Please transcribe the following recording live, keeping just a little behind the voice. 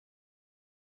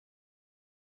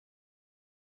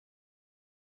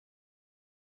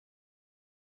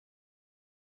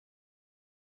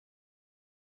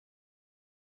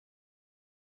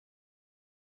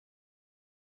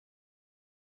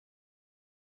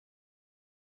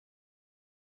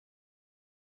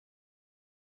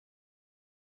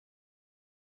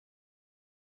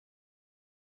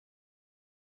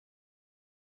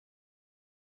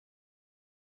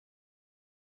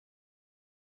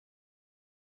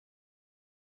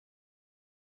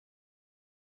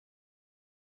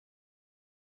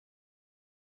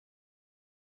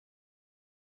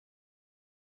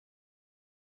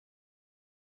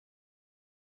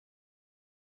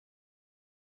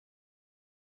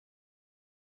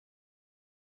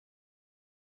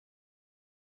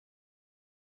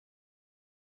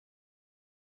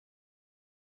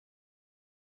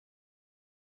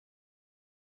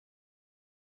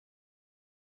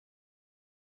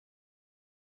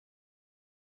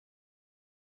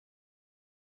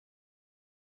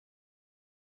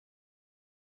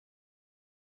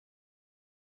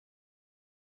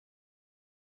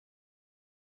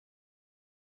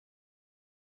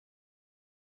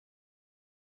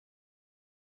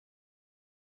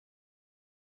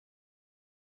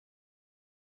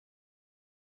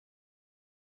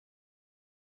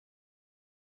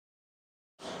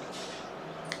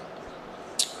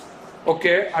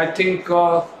Okay, I think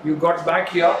you got back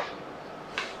here.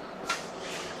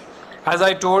 As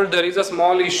I told, there is a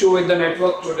small issue with the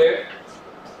network today.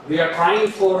 We are trying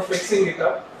for fixing it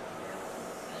up.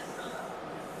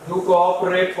 Do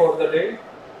cooperate for the day.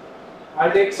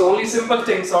 I'll take only simple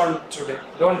things on today.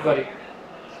 Don't worry.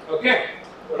 Okay?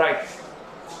 Right.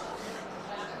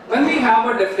 When we have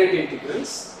a definite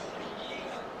integrals,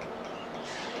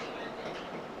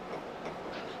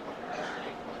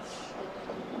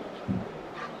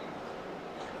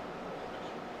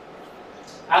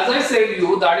 as I said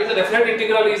you, that is a definite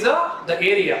integral is the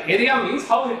area. Area means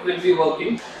how it will be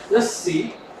working. Just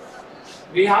see,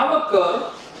 we have a curve.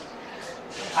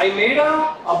 I made a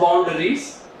boundaries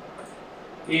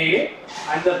A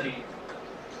and the B.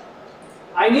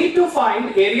 I need to find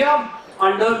area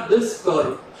under this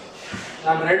curve.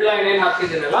 ನಾನು red line ಏನು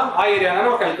ಹಾಕಿದ್ದೀನಲ್ಲ ಆ ಏರಿಯಾನ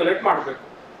ನಾವು calculate ಮಾಡಬೇಕು.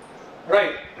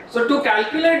 Right. So to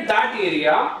calculate that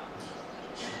area,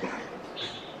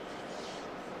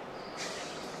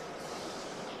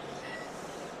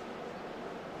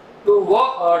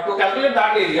 to calculate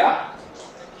that area,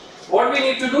 what we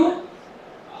need to do?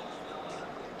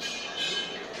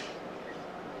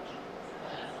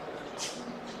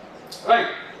 Right.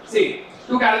 See,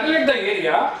 to calculate the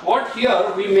area, what here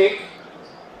we make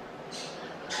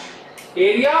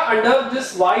area under this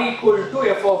y equal to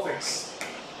f of x.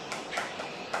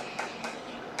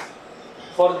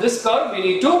 For this curve, we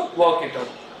need to work it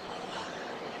out.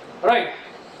 Right.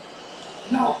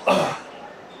 Now,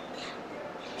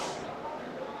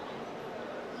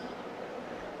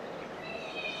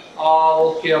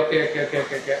 okay.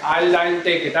 I'll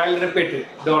take it. I'll repeat it.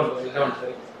 Don't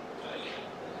worry.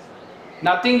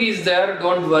 Nothing is there.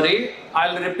 Don't worry.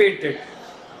 I'll repeat it.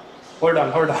 Hold on.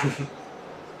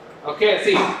 Okay.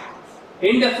 See,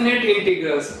 indefinite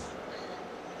integrals.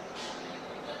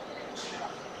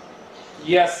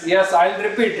 Yes. I'll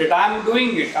repeat it. I'm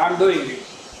doing it.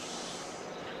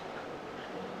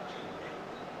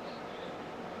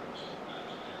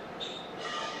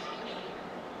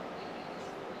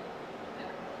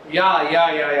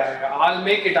 Yeah. I'll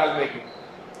make it.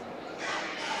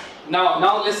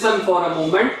 Now listen for a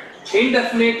moment.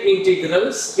 Indefinite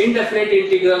integrals. Indefinite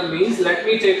integral means, let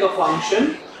me take a function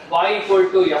y equal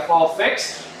to f of x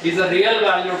is a real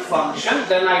valued function.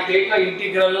 Then I take an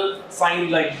integral sign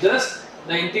like this.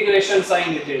 The integration sign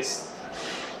it is.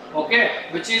 Okay,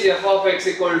 which is f of x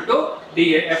equal to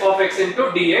dx. F of x into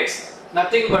dx.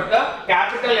 Nothing but a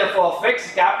capital F of x.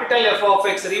 Capital F of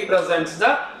x represents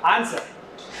the answer.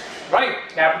 Right?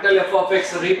 Capital F of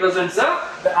x represents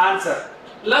the answer.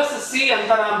 Plus c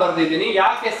anta ನಾನು ಬರ್ದಿದ್ದೀನಿ.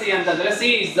 ಯಾಕೆ c ಅಂತಂದ್ರೆ c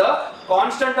is the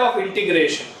constant of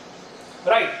integration.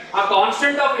 Right? ಆ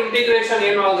constant of integration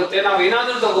ಏನು ಆಗುತ್ತೆ, ನಾವು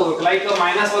ಏನಾದರೂ ತಗೋಬೇಕು, like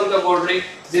 -1 ತಗೊಳ್ರಿ,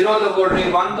 0 ತಗೊಳ್ರಿ,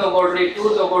 1 ತಗೊಳ್ರಿ, 2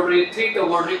 ತಗೊಳ್ರಿ, 3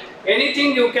 ತಗೊಳ್ರಿ, anything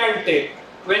you can take.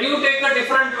 When you take the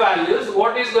different values,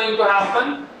 what is going to happen?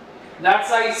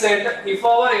 That's I said, if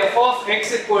our f of x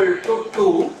equal to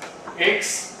 2x,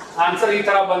 answer ಈ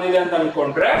ತರ ಬಂದಿದೆ ಅಂತ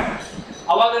ಅನ್ಕೊಂಡ್ರೆ,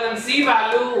 ಅವಾಗ ನನ್ನ c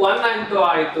ವ್ಯಾಲ್ಯೂ 1 ಅಂತ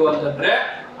ಆಯ್ತು ಅಂತಂದ್ರೆ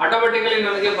ಆಟೋಮೆಟಿಕಲಿ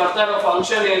ನನಗೆ ಬರ್ತಾ ಇರೋ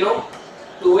ಫಂಕ್ಷನ್ ಏನು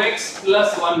 2x plus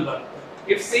 1 ಬರುತ್ತೆ.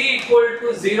 if c equal to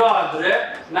 0 ಆದ್ರೆ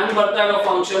ನಂಗೆ ಬರ್ತಾ ಇರೋ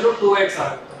ಫಂಕ್ಷನ್ 2x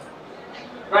ಆಗುತ್ತೆ.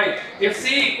 Right? if c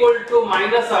equal to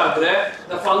minus ಆದ್ರೆ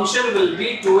the function will be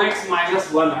 2x minus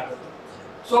 1 ಆಗುತ್ತೆ.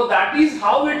 So that is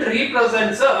how it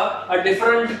represents a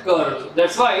different curve.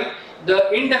 That's why the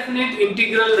indefinite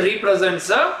integral represents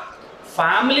a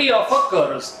family of a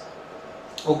curves.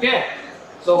 Okay,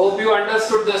 so hope you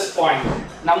understood this point.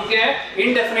 ನಮಗೆ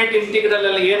indefinite integral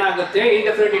ಅಲ್ಲಿ ಏನಾಗುತ್ತೆ,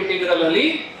 indefinite integral ಅಲ್ಲಿ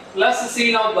plus c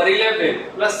ನಾವು ಬರೀಲೇಬೇಕು.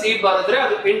 plus c ಬರೆದ್ರೆ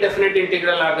ಅದು indefinite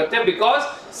integral ಆಗುತ್ತೆ, because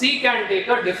c can take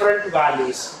a different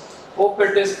values. Hope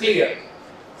it is clear.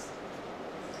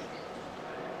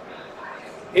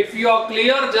 If you are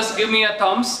clear, just give me a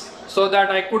thumbs so that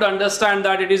I could understand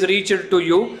that it is reached to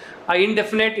you. A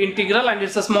indefinite integral and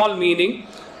it's a small meaning.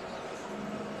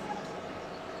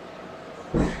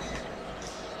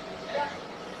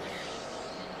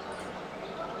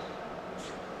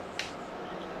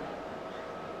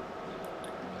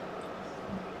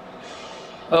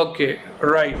 Okay,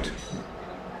 right.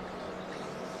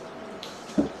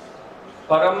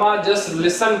 Parama, just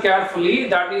listen carefully.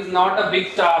 That is not a big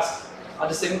task.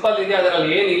 ಅದು simple ಇದೆ,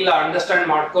 ಅದರಲ್ಲಿ ಏನಿಲ್ಲ, understand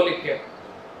ಮಾಡ್ಕೊಳ್ಳಿಕ್ಕೆ.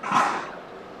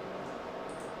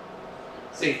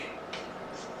 See,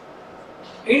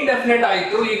 indefinite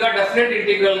ಆಯ್ತು, ಈಗ definite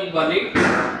integral ಬನ್ನಿ.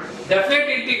 Definite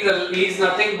integral is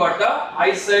nothing but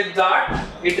I said that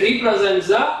it represents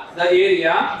the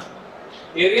area.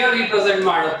 Area represent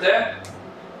ಮಾಡುತ್ತೆ.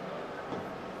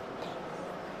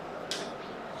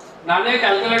 ನಾನೇ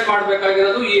ಕ್ಯಾಲ್ಕುಲೇಟ್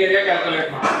ಮಾಡಬೇಕಾಗಿರೋದು ಈ ಏರಿಯಾ ಕ್ಯಾಲ್ಕುಲೇಟ್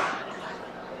ಮಾಡಿ.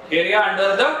 Area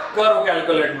under the curve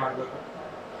calculate ಮಾಡಬೇಕು.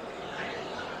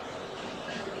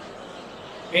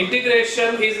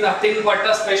 Integration is nothing but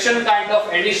a special kind of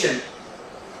edition.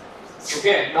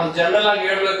 Okay, ನಾವು general ಆಗಿ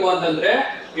ಹೇಳಬೇಕು ಅಂತಂದ್ರೆ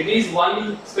it is one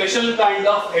special kind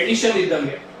of edition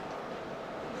ಇದ್ದಂಗೆ.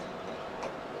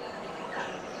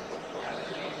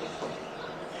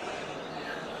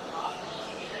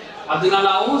 ಅದನ್ನ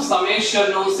ನಾವು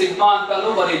ಸಮೇಶನ್ ಸಿಗ್ಮಾ ಅಂತಾನು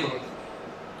ಬರೀಬಹುದು,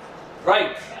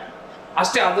 ರೈಟ್?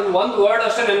 ಅಷ್ಟೇ, ಅದನ್ನ ಒಂದು ವರ್ಡ್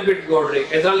ಅಷ್ಟೇ ನೆನ್ಪಿಟ್ಕೊಡ್ರಿ,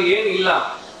 ಇದರಲ್ಲಿ ಏನಿಲ್ಲ.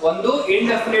 ಒಂದು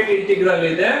ಇಂಡೆಫಿನಿಟ್ ಇಂಟಿಗ್ರಲ್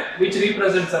ಇದೆ which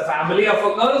represents a family of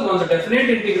a curve, ಒಂದು ಡೆಫಿನಿಟ್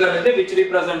ಇಂಟಿಗ್ರಲ್ ಇದೆ which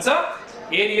represents a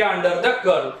area under the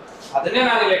curve. ಅದನ್ನೇ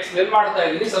ನಾನು ಇಲ್ಲಿ ಎಕ್ಸ್ಪ್ಲೇನ್ ಮಾಡ್ತಾ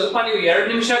ಇದ್ದೀನಿ. ಸ್ವಲ್ಪ ನೀವು 2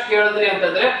 ನಿಮಿಷ ಕೇಳಿದ್ರಿ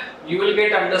ಅಂತಂದ್ರೆ you will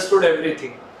get understood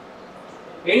everything.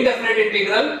 Indefinite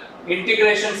integral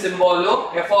integration symbol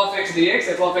f of x dx,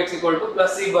 f of x equal to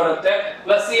plus c ಬರುತ್ತೆ.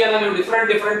 ಪ್ಲಸ್ c ಅನ್ನ ನೀವು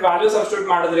ಡಿಫರೆಂಟ್ ವ್ಯಾಲ್ಯೂ ಸಬ್ಸ್ಟಿಟ್ಯೂಟ್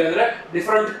ಮಾಡಿದ್ರಿ ಅಂದ್ರೆ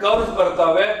ಡಿಫರೆಂಟ್ ಕರ್ವ್ಸ್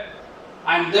ಬರ್ತವೆ.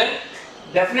 And then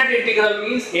definite integral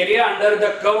means area under the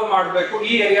curve ಮಾಡಬೇಕು,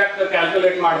 ಈ area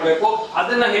calculate ಮಾಡಬೇಕು.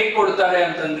 ಅದನ್ನ ಹೇಗೆ ಕೊಡ್ತಾರೆ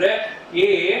ಅಂತಂದ್ರೆ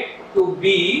a to b,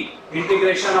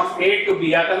 integration of a to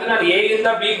b, ಯಾಕಂದ್ರೆ ನಾನು a ಇಂದ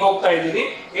b ಗೆ ಹೋಗ್ತಾ ಇದ್ದೀನಿ.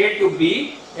 a to b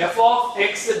f of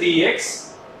x dx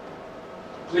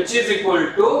which is equal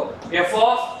to f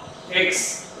of x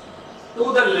to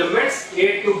the limits a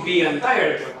to b ಅಂತ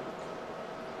ಹೇಳ್ತೇವೆ,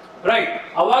 ರೈಟ್?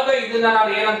 ಅವಾಗ ಇದನ್ನ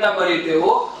ನಾನು ಏನಂತ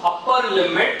ಬರೀತೇವೋ upper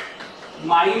limit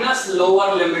minus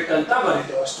lower limit ಅಂತ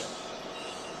ಬರೀತೇವೆ ಅಷ್ಟೇ.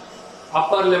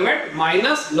 Upper limit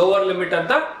minus lower limit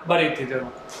ಅಂತ ಬರೀತಿದ್ದೇವೆ.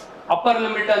 Upper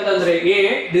limit ಅಂತಂದ್ರೆ a,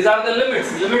 these are the limits.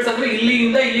 Limits ಅಂದ್ರೆ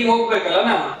ಇಲ್ಲಿಂದ ಇಲ್ಲಿಗೆ ಹೋಗ್ಬೇಕಲ್ಲ,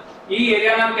 ನಾನು ಈ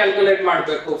ಏರಿಯಾ ನಾನು ಕ್ಯಾಲ್ಕುಲೇಟ್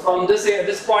ಮಾಡಬೇಕು from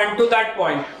this point to that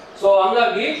point. So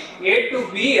ಹಂಗಾಗಿ a to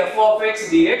b f of x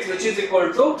dx which is equal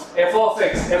to f of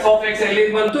x. f of x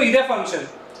ಎಲ್ಲಿಂದ ಬಂತು? ಇದೇ ಫಂಕ್ಷನ್,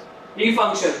 ಈ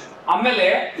ಫಂಕ್ಷನ್. ಆಮೇಲೆ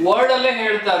ವರ್ಡ್ ಅಲ್ಲೇ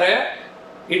ಹೇಳ್ತಾರೆ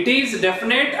it is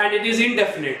definite and it is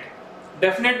indefinite.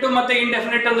 Definite ಮತ್ತೆ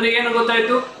indefinite ಅಂದ್ರೆ ಏನು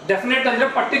ಗೊತ್ತಾಯ್ತು? ಡೆಫಿನೆಟ್ ಅಂದ್ರೆ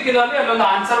ಪರ್ಟಿಕ್ಯುಲರ್ಲಿ ಅಲ್ಲೊಂದು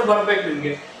ಆನ್ಸರ್ ಬರ್ಬೇಕು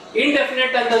ನಿಮ್ಗೆ.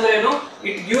 ಇಂಡೆಫಿನೆಟ್ ಅಂತಂದ್ರೆ ಏನು?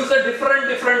 It gives a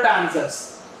different answers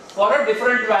for a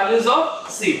different values of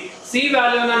C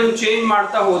ವ್ಯಾಲ್ಯೂನ ನೀವು ಚೇಂಜ್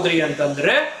ಮಾಡ್ತಾ ಹೋದ್ರಿ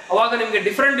ಅಂತಂದ್ರೆ ಅವಾಗ ನಿಮ್ಗೆ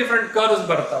ಡಿಫರೆಂಟ್ ಕರ್ವ್ಸ್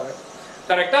ಬರ್ತವೆ,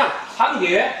 ಕರೆಕ್ಟಾ?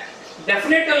 ಹಾಗೆ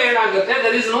ಡೆಫಿನೆಟ್ ಅಲ್ಲಿ ಏನಾಗುತ್ತೆ,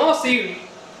 there is no c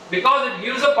because it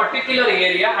gives a particular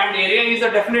area and area is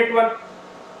a definite one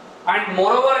and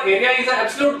moreover area is an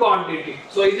absolute quantity.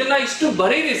 So ಇದನ್ನ ಇಷ್ಟು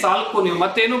ಬರೀರಿ ಸಾಲ್ಕು, ನೀವು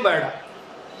ಮತ್ತೇನು ಬೇಡ.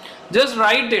 Just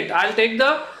write it. I'll take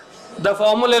the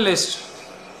formula list.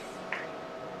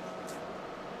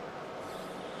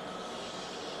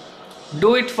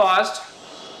 Do it fast.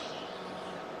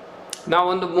 ನಾವು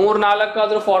ಒಂದು 3-4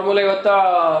 ಆದ್ರೂ formula ಇವತ್ತ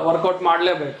ವರ್ಕೌಟ್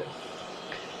ಮಾಡಲೇಬೇಕು.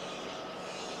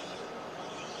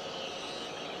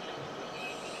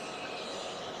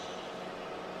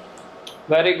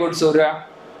 Very good Surya.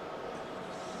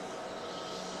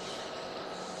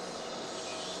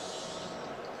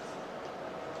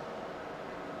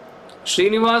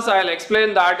 Srinivas, I'll explain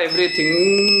that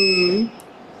everything.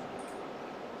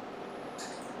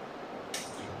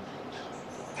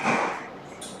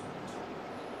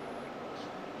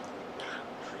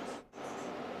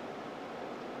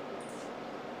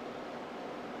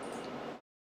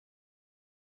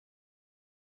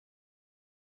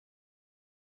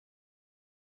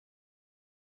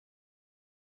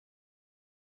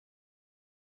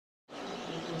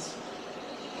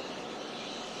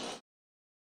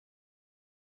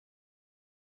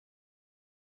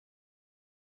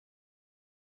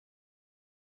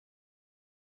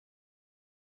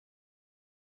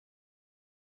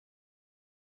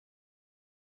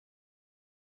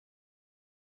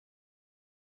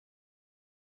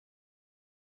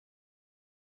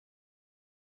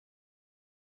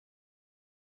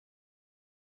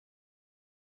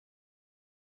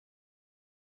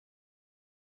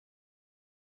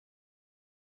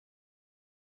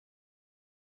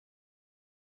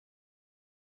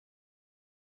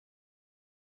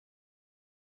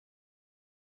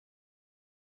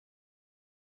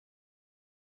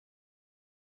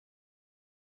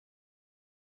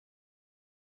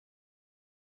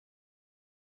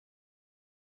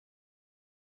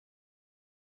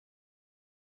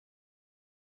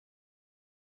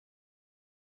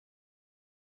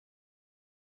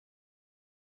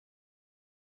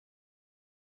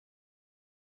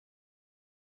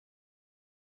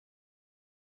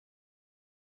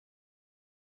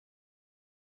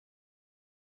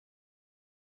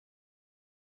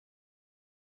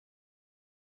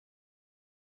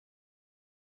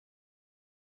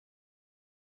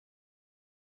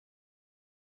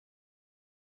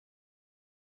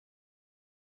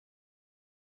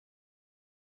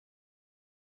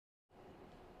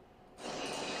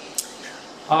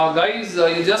 Guys,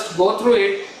 you just go through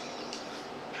it.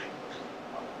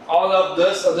 all of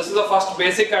this. So this is the first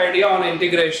basic idea on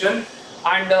integration,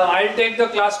 and I'll take the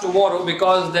class tomorrow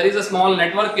because there is a small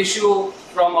network issue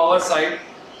from our side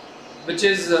which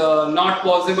is not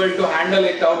possible to handle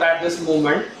it out at this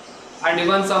moment, and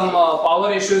even some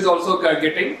power issues also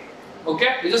getting.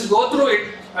 Okay, we just go through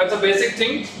it as a basic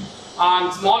thing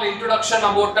and small introduction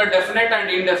about the definite and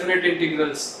indefinite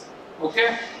integrals.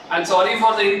 Okay, and sorry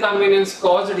for the inconvenience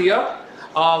caused here.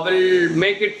 We'll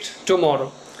make it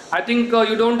tomorrow. I think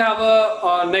you don't have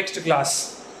a next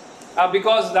class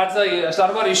because that's a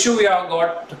server issue we have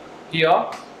got here.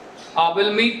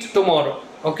 We'll meet tomorrow.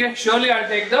 Okay, surely I'll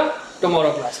take the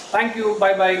tomorrow class. Thank you.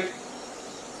 Bye bye.